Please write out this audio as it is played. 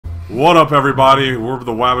What up, everybody? We're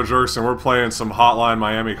the Wabbajerks, and we're playing some Hotline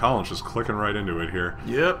Miami. Colin's just clicking right into it here.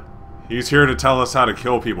 Yep. He's here to tell us how to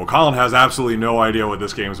kill people. Colin has absolutely no idea what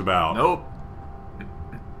this game's about. Nope.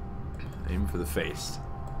 Aim for the face.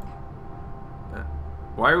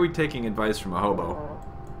 Why are we taking advice from a hobo?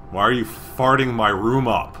 Why are you farting my room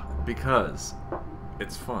up? Because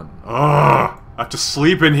it's fun. Ugh! I have to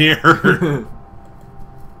sleep in here!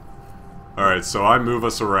 Alright, so I move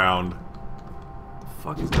us around. What the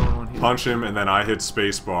fuck is going on here? Punch him, and then I hit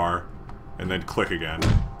spacebar, and then click again.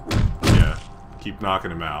 Yeah. Keep knocking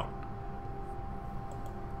him out.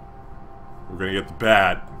 We're gonna get the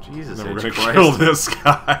bat. Jesus, and then we're H. gonna Christ. kill this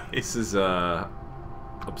guy. This is,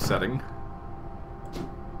 upsetting.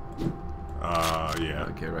 Yeah.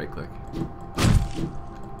 Okay, right click.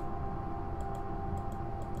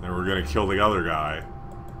 Then we're gonna kill the other guy.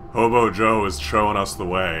 Hobo Joe is showing us the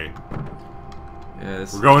way.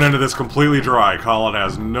 Yes. We're going into this completely dry. Colin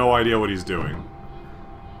has no idea what he's doing.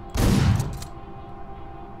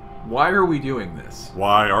 Why are we doing this?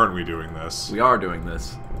 Why aren't we doing this? We are doing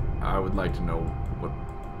this. I would like to know what...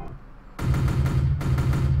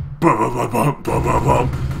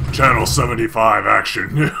 Channel 75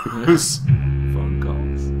 Action News. Phone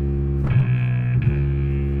calls.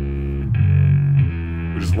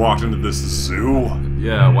 We just walked into this zoo.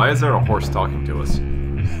 Yeah, why is there a horse talking to us?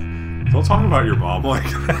 Don't talk about your mom like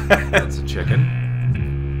that. That's a chicken.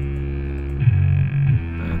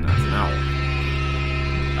 And that's an owl.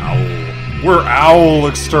 Owl. We're owl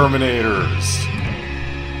exterminators.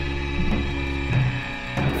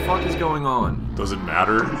 What the fuck is going on? Does it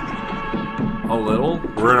matter? A little?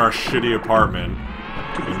 We're in our shitty apartment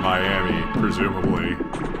in Miami, presumably.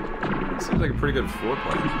 Seems like a pretty good floor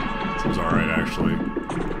plan. Seems alright, actually.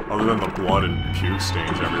 Other than the blood and puke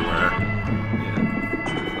stains everywhere. Yeah.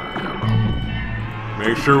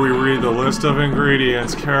 Make sure we read the list of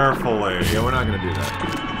ingredients carefully. Yeah, we're not gonna do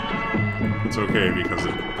that. It's okay, because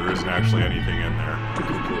there isn't actually anything in there.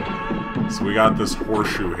 Okay, cool. So we got this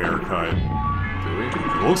horseshoe haircut. Do we?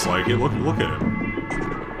 It looks like it. Look at him.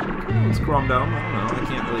 It's chrome dome. I don't know. I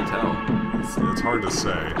can't really tell. It's hard to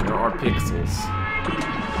say. There are pixels.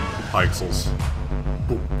 Pixels.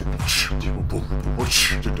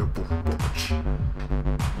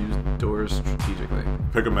 Use doors strategically.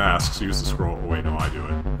 Pick a mask, so use the scroll. Oh, wait, no, I do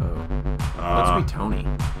it. Oh. Let's be Tony.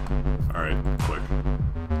 Alright, click.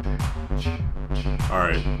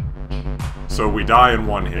 Alright. So we die in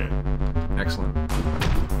one hit. Excellent.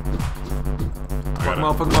 Fuck him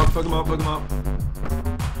up, fuck him up, fuck him up, fuck him up.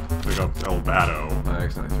 Pick up El Bato. I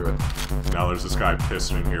accidentally threw it. Now there's this guy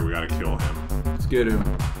pissed in here, we gotta kill him. Let's get him.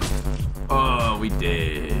 Oh, we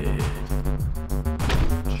did.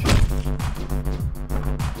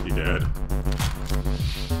 He dead.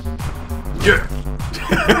 Yeah!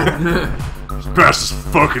 Just bash his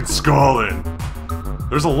fucking skull in!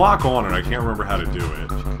 There's a lock on it, I can't remember how to do it.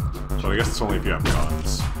 But I guess it's only if you have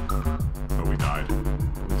guns. But we died.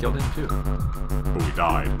 We killed him too. But we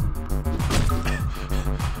died.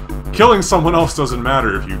 Killing someone else doesn't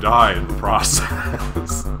matter if you die in the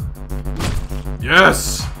process.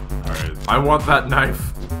 Yes! Alright. I want that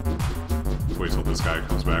knife. Wait till this guy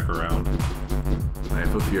comes back around.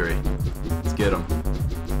 Knife of Fury. Let's get him.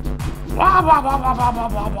 Wah wah wah wah wah wah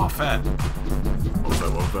wah wah fat. What was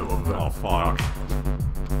that? What was that? What was that? Oh fuck.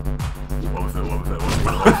 What was that? What was that? What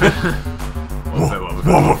was that? What was that? What was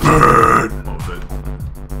that? Wah fat! What was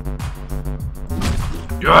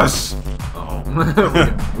it? Yes! Oh.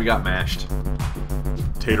 we got mashed.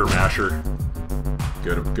 Tater masher.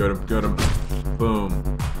 Get him, get him, get him. Boom.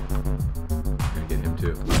 Gonna get him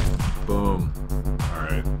too. Boom.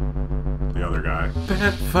 Alright. The other guy.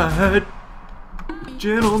 Bad fight.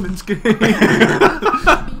 Gentleman's game.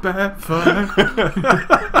 Bad fight.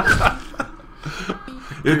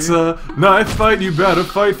 It's a knife fight, you better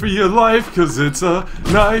fight for your life, cause it's a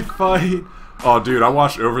knife fight. Oh dude, I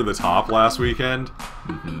watched Over the Top last weekend.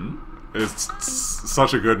 Mm-hmm. It's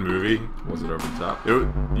such a good movie. Was it over the top?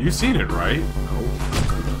 You've seen it, right? No.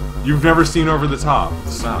 You've never seen Over the Top.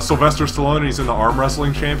 Sylvester Stallone, he's in the arm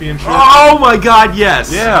wrestling championship. Oh my god,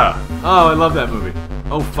 yes! Yeah. Oh, I love that movie.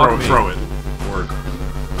 Oh, fuck me. Throw it.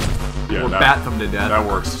 Yeah, or bat them to death. That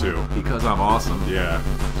works too. Because I'm awesome. Yeah.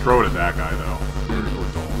 Throw it at that guy though. Or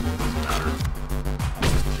don't. Doesn't matter.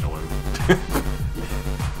 Kill him.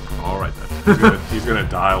 Alright then. He's gonna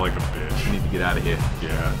die like a bitch. I need to get out of here.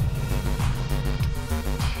 Yeah.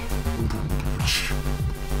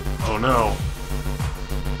 Oh no.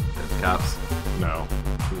 There's cops. No.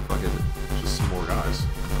 Who the fuck is it? Just some more guys.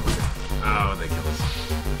 Oh, they kill us.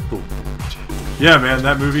 Yeah, man,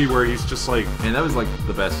 that movie where he's just like... Man, that was like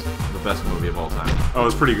the best movie of all time. Oh, it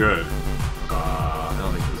was pretty good. I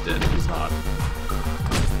don't think it was He's dead. He's not.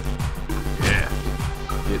 Yeah.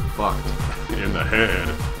 Get fucked. In the head.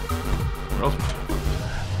 Where else?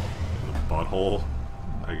 In the butthole.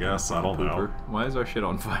 I guess. I don't know. Why is our shit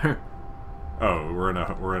on fire? Oh, we're in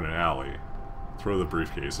an alley. Throw the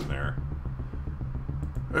briefcase in there.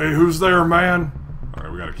 Hey, who's there, man?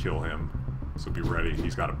 Alright, we gotta kill him. So be ready.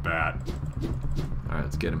 He's got a bat. Alright,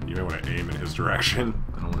 let's get him. You may want to aim in his direction.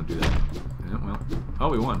 I don't want to do that. Yeah, well. Oh,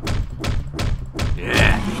 we won.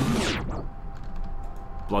 Yeah!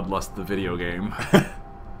 Bloodlust the video game.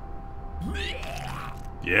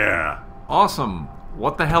 Yeah. Awesome!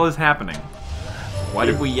 What the hell is happening? Why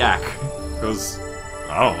did we yak? Because,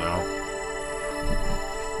 I don't know.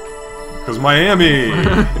 Because Miami!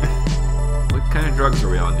 What kind of drugs are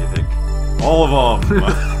we on, do you think? All of them! No.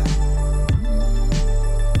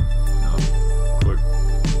 Click.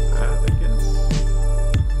 I guess.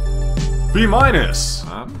 B minus!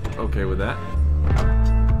 I'm okay with that.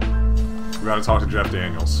 We gotta talk to Jeff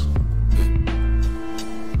Daniels.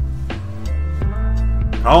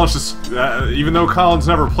 Colin's just, even though Colin's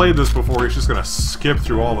never played this before, he's just gonna skip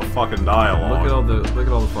through all the fucking dialogue. Look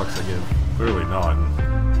at all the fucks I give. Clearly none.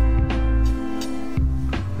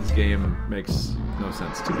 This game makes no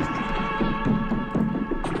sense to me.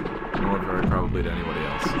 Nor very probably to anybody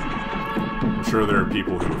else. I'm sure there are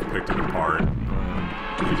people who have picked it apart. You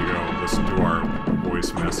need to go listen to our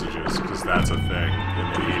voice messages, because that's a thing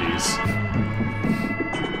in the 80s.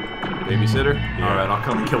 Babysitter? Yeah. Alright, I'll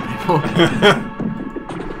come and kill people.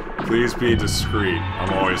 Please be discreet.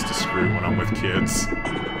 I'm always discreet when I'm with kids.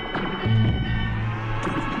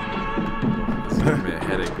 This is giving me a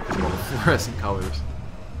headache because of all the fluorescent colors.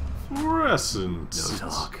 Fluorescent. No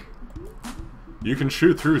talk. You can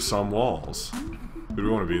shoot through some walls. Who do we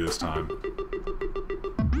want to be this time?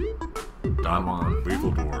 I'm on.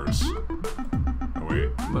 Lethal doors. Oh wait.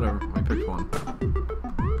 Whatever, we picked one.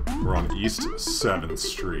 We're on East 7th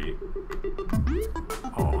Street.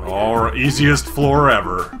 Oh, yeah. Our easiest floor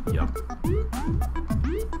ever. Yep.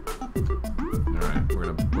 Alright,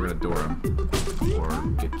 we're gonna door him. Or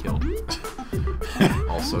get killed.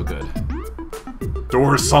 Also good.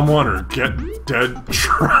 Door someone or get dead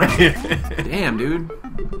trying. Damn, dude.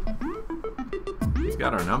 He's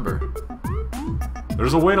got our number.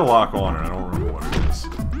 There's a way to lock on it, I don't remember what it is.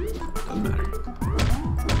 Doesn't matter.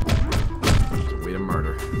 There's a way to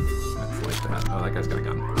murder. Oh, that guy's got a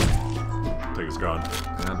gun. Take his gun.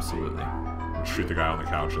 Absolutely. Shoot the guy on the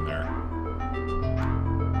couch in there.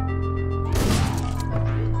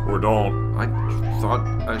 Or don't. I thought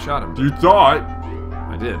I shot him. You thought?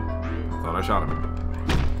 I did. I thought I shot him.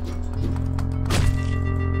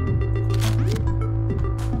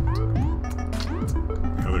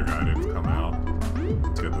 The other guy didn't come out.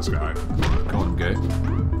 Let's get this guy. Calling him gay.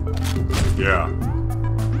 Yeah.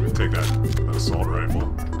 Take that assault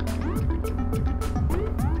rifle.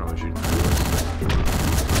 Probably shoot.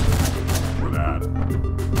 Or that.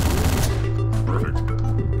 Perfect.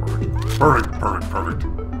 Perfect, perfect, perfect.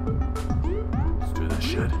 Let's do this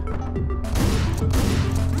shit.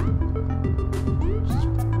 Just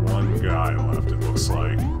one guy left, it looks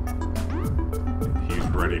like. He's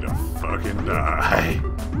ready to fucking die.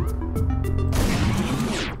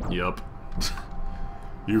 Yup.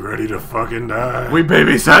 You ready to fucking die? We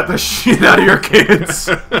babysat the shit out of your kids!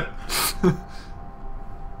 It's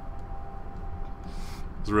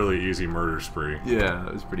a really easy murder spree. Yeah,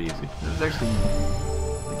 it was pretty easy. It was actually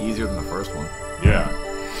like, easier than the first one. Yeah, a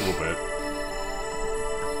little bit.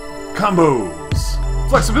 Combos!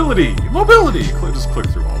 Flexibility! Mobility! Just click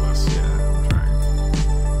through all this. Yeah, I'm trying.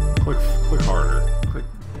 Click harder. Click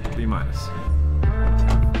B minus.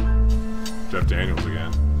 Jeff Daniels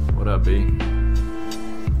again. What up, B?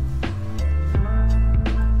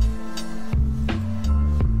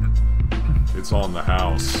 It's on the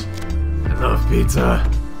house. I love pizza.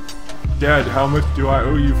 Dad, how much do I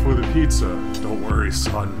owe you for the pizza? Don't worry,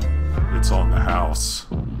 son. It's on the house.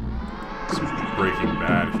 Some Breaking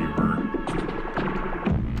Bad humor.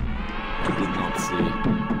 I did not see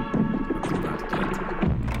what's about to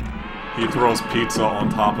get. He throws pizza on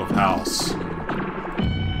top of house.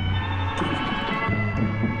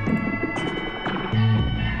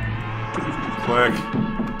 Click.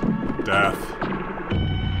 Death.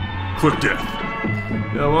 Click death.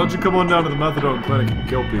 Yeah, why don't you come on down to the methadone clinic and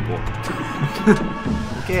kill people?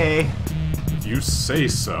 Okay. If you say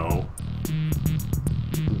so.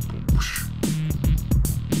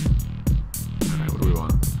 Alright, what do we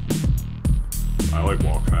want? I like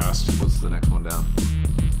walk fast. What's the next one down?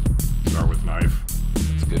 Start with knife.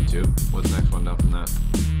 That's good too. What's the next one down from that?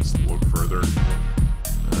 Just look further.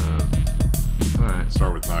 Alright.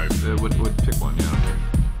 Start with knife. Pick one, yeah, I don't care.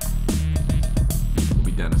 We'll be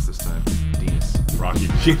Rocky Dennis this time. Dennis. Rocky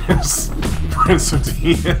Penis. Prince of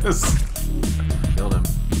Dennis. Killed him.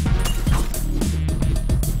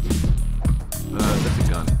 That's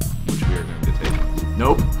a gun, which we are going to take.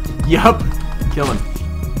 Nope. Yup. Kill him.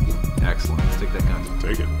 Excellent. Let's take that gun.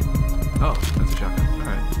 Take it. Oh, that's a shotgun.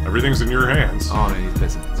 Alright. Everything's in your hands. Oh man, he's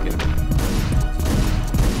pissing. Let's get him.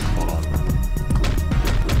 Hold on.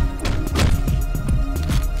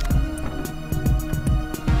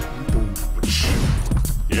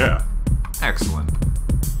 Yeah. Excellent.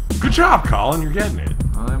 Good job, Colin. You're getting it.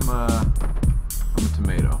 I'm a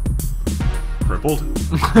tomato. Crippled?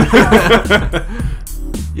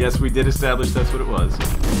 Yes, we did establish that's what it was.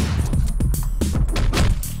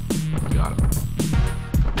 Got him.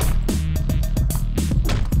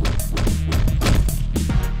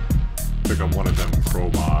 Pick up one of them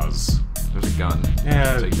crowbars. There's a gun.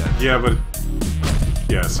 Yeah, Take that. yeah, but...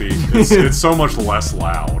 Yeah, see, it's so much less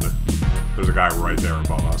loud. There's a guy right there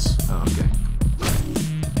above us. Oh, okay.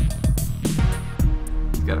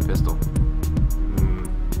 He's got a pistol.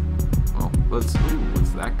 Well, let's... Ooh,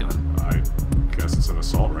 what's that gun? I guess it's an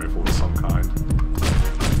assault rifle of some kind.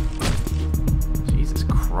 Jesus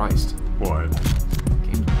Christ. What?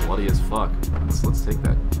 Game's bloody as fuck. Let's take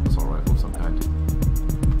that assault rifle of some kind.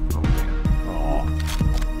 Oh, we can't. Aw.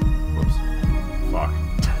 Whoops. Fuck.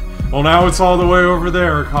 Well, now it's all the way over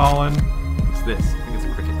there, Colin. What's this? I think it's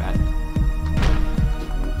a cricket bat.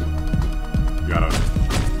 You gotta...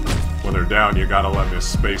 When they're down, you gotta let me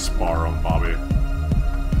space bar them, Bobby.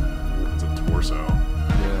 It's a torso.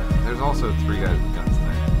 Yeah, there's also 3 guys with guns in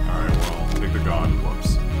there. Alright, well, take the gun.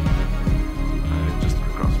 Whoops. I just threw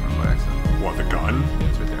across the room by accident. What, the gun? Yeah,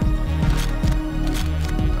 it's right there.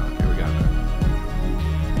 Here we go.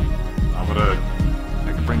 I'm gonna...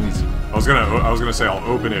 I can bring these... I was gonna say I'll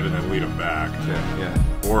open it and then lead them back.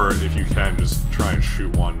 Yeah. Or, if you can, just try and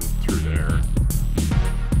shoot one through there.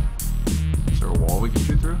 Is there a wall we can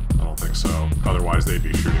shoot through? I don't think so. Otherwise, they'd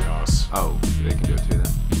be shooting us. Oh, they can do it too then.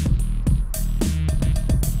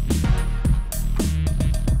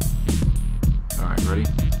 Alright, ready?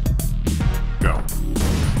 Go.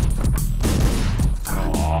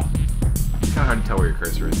 Aww. It's kinda hard to tell where your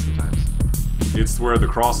cursor is sometimes. It's where the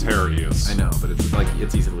crosshair is. I know, but it's like,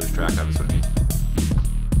 it's easy to lose track of, is what I mean.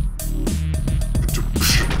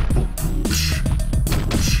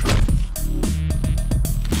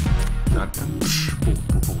 Shotgun?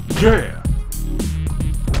 Yeah!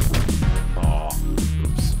 Aw.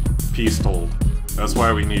 Oops. Peace told. That's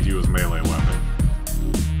why we need you as melee weapon.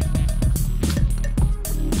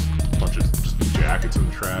 Bunch of just jackets in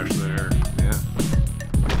the trash there. Yeah.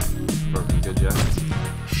 Perfect, good jackets.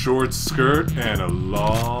 Short skirt and a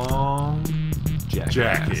long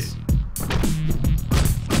jacket.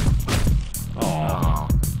 Aw. Oh.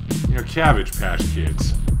 You know, Cabbage Patch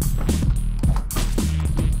Kids.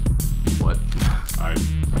 What?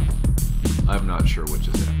 I'm not sure which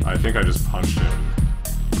is it. I think I just punched him,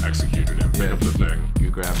 executed him, picked up the thing. You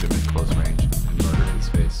grabbed him at close range and murdered his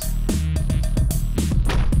face.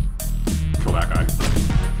 Kill that guy.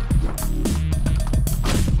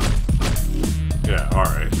 Yeah,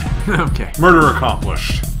 alright. Okay. Murder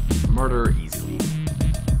accomplished. Murder easily.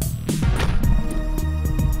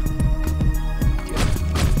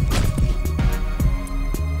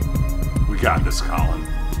 We got this, Colin.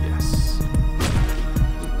 Yes.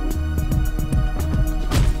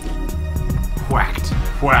 Whacked.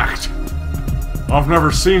 Whacked. I've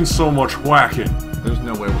never seen so much whacking. There's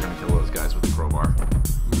no way we're gonna kill those guys with the crowbar.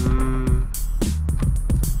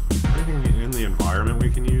 Anything in the environment we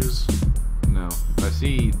can use? No. If I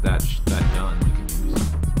see that gun we can use.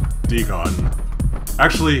 D-gun.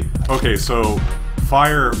 Actually, okay, so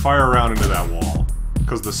fire around into that wall,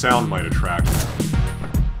 because the sound might attract them.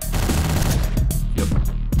 Yep.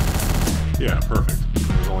 Yeah, perfect.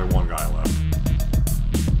 There's only one guy left.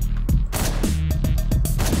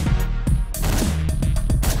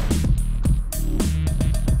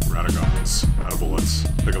 We're out of guns. Out of bullets.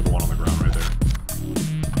 Pick up the one on the ground right there.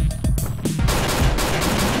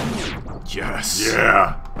 Yes.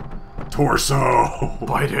 Yeah! Torso!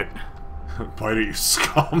 Bite it. Bite it, you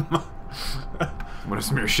scum! I'm gonna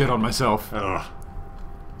smear shit on myself. Ugh.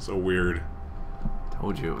 So weird.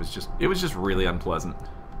 Told you it was just really unpleasant.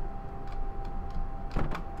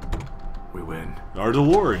 We win. Our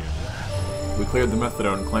DeLorean. We cleared the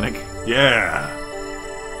methadone clinic. Yeah!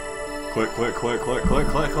 Click, click, click, click, click,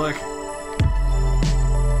 click, click.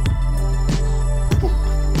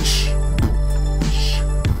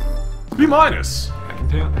 B minus. I can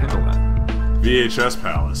handle that. VHS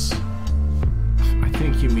Palace. I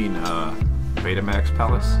think you mean Betamax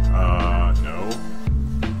Palace. No.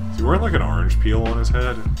 Is he wearing like an orange peel on his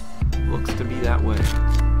head? looks to be that way.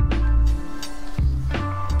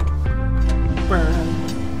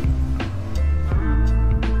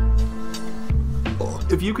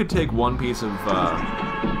 If you could take one piece of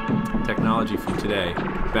technology from today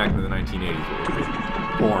back into the 1980s, what would it be?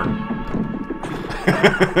 Porn.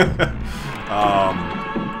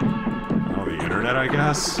 Oh, the internet, I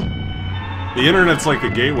guess. The internet's like the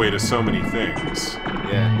gateway to so many things.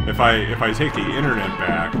 Yeah. If I take the internet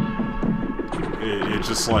back, it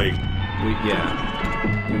just like We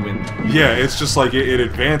win. yeah, it's just like it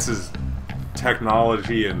advances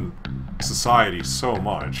technology and society so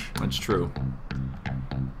much. That's true.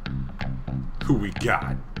 Who we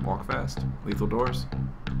got? Walk fast. Lethal doors.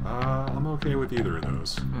 I'm okay with either of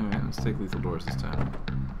those. Alright, let's take lethal doors this time.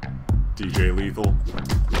 DJ Lethal.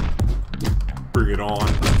 Bring it on.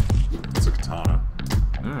 It's a katana.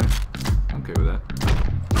 Alright. I'm okay with that.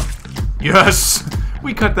 Yes!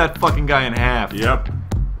 We cut that fucking guy in half. Yep.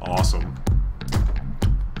 Awesome.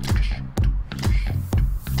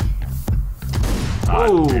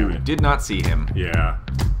 Oh, damn it. did not see him. Yeah.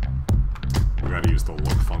 We gotta use the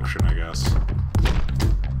look function, I guess.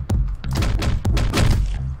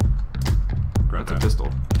 Grab That's a that. pistol.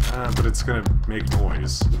 But it's gonna make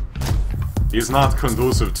noise. He's not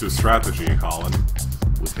conducive to strategy, Colin.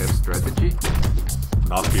 We have strategy?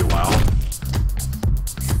 Not be loud.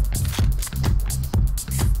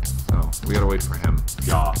 Oh, we gotta wait for him.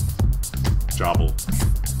 Yeah. Jobble.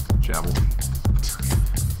 Jabble.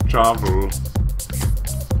 Jobble.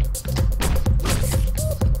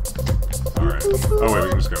 Alright. Oh wait, we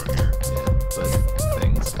can just go in here. Yeah, but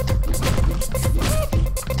things.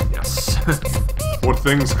 Yes. What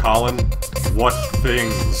things, Colin? What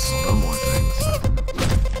things? No more things.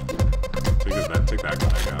 Take that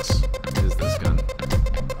gun, I guess. What is this gun?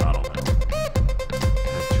 I don't know.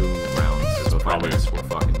 It has 2 rounds, so if I probably- miss, we're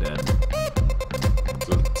fucking dead.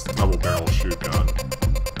 It's a double barrel shoot gun.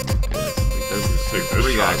 It is. There's Take this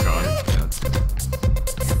 3 guys shotgun. here. Yeah, that's it.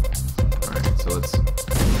 Alright, so let's...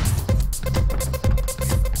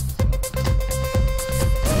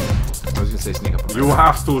 I was gonna say sneak up on You that.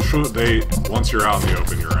 have to shoot. Once you're out in the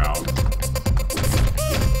open, you're out.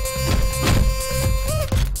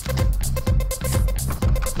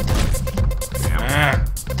 Damn. Eh.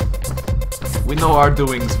 We know our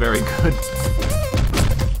doing's very good.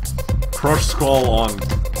 Crush skull on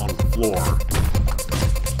floor.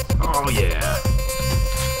 Oh yeah.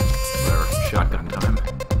 Whatever. Shotgun time.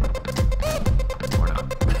 Or not.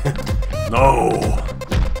 No.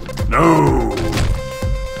 No.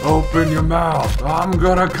 Open your mouth. I'm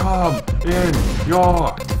gonna come in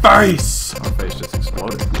your face. Our face just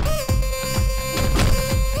exploded.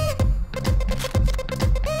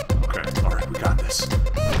 Okay. All right. We got this.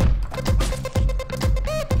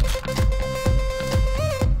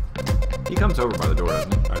 He comes over by the door,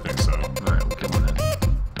 doesn't he? I think so. Alright, we'll kill him then.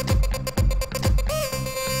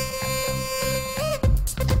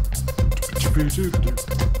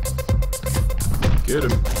 Get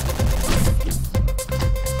him.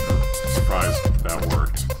 Surprised that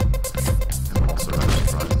worked. I'm also rather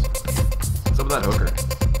surprised. What's up with that hooker?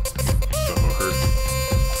 So hooker.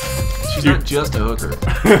 She's Dude. not just a hooker.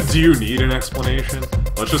 Do you need an explanation?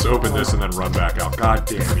 Let's just open this and then run back out. God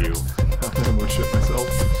damn you. I'm gonna shit myself.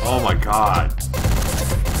 Oh my god.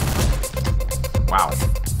 Wow.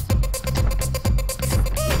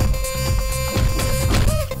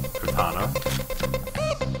 Katana.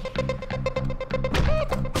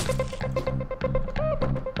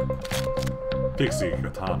 Pixie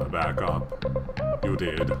katana back up. You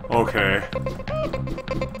did. Okay.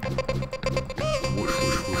 Whoosh,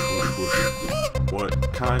 whoosh, whoosh, whoosh, whoosh.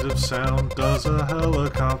 What kind of sound does a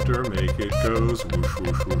helicopter make? It goes whoosh,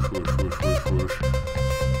 whoosh, whoosh, whoosh, whoosh, whoosh, whoosh.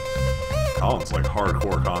 Colin's like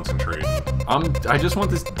hardcore concentrating. I just want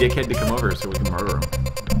this dickhead to come over so we can murder him.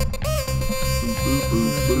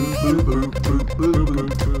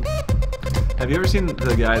 Have you ever seen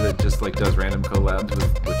the guy that just like does random collabs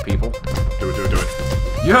with people? Do it, do it, do it.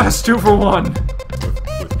 Yes, 2 for 1.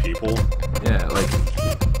 With people? Yeah, like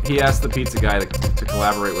he asked the pizza guy to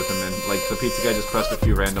collaborate with him, and like the pizza guy just pressed a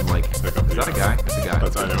few random like. Pick up Is that a guy? It's a guy.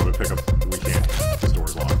 That's, I know, but pick up. We can't. This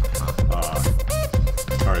door's locked.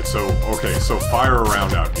 Alright, so, okay, so fire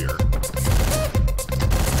around out here.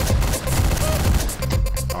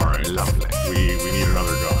 Alright. Lovely. We need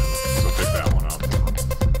another gun, so pick that one up.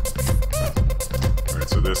 Alright,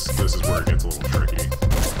 so this is where it gets a little tricky.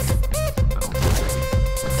 No.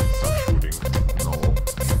 Stop shooting. No.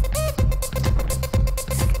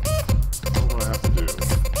 What do I have to do?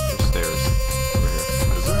 There's stairs over here.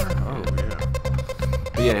 Is there? Oh, yeah.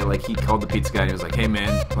 But yeah, like he called the pizza guy and he was like, "Hey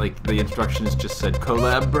man, like the instructions just said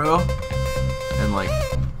collab, bro," and like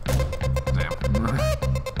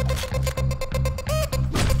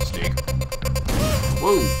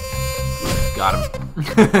Whoa! Got him.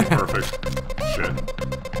 Perfect. Shit.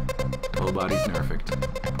 Bobody's nerfed.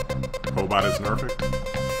 Hobot is nerfed?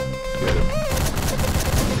 Get him.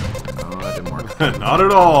 Oh, that didn't work. Not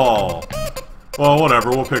at all! Well, whatever.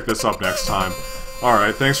 We'll pick this up next time.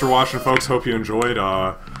 Alright, thanks for watching, folks. Hope you enjoyed.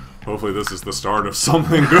 Hopefully this is the start of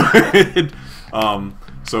something good.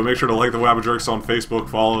 So make sure to like the Wabbajerks on Facebook,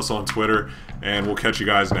 follow us on Twitter, and we'll catch you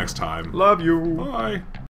guys next time. Love you! Bye!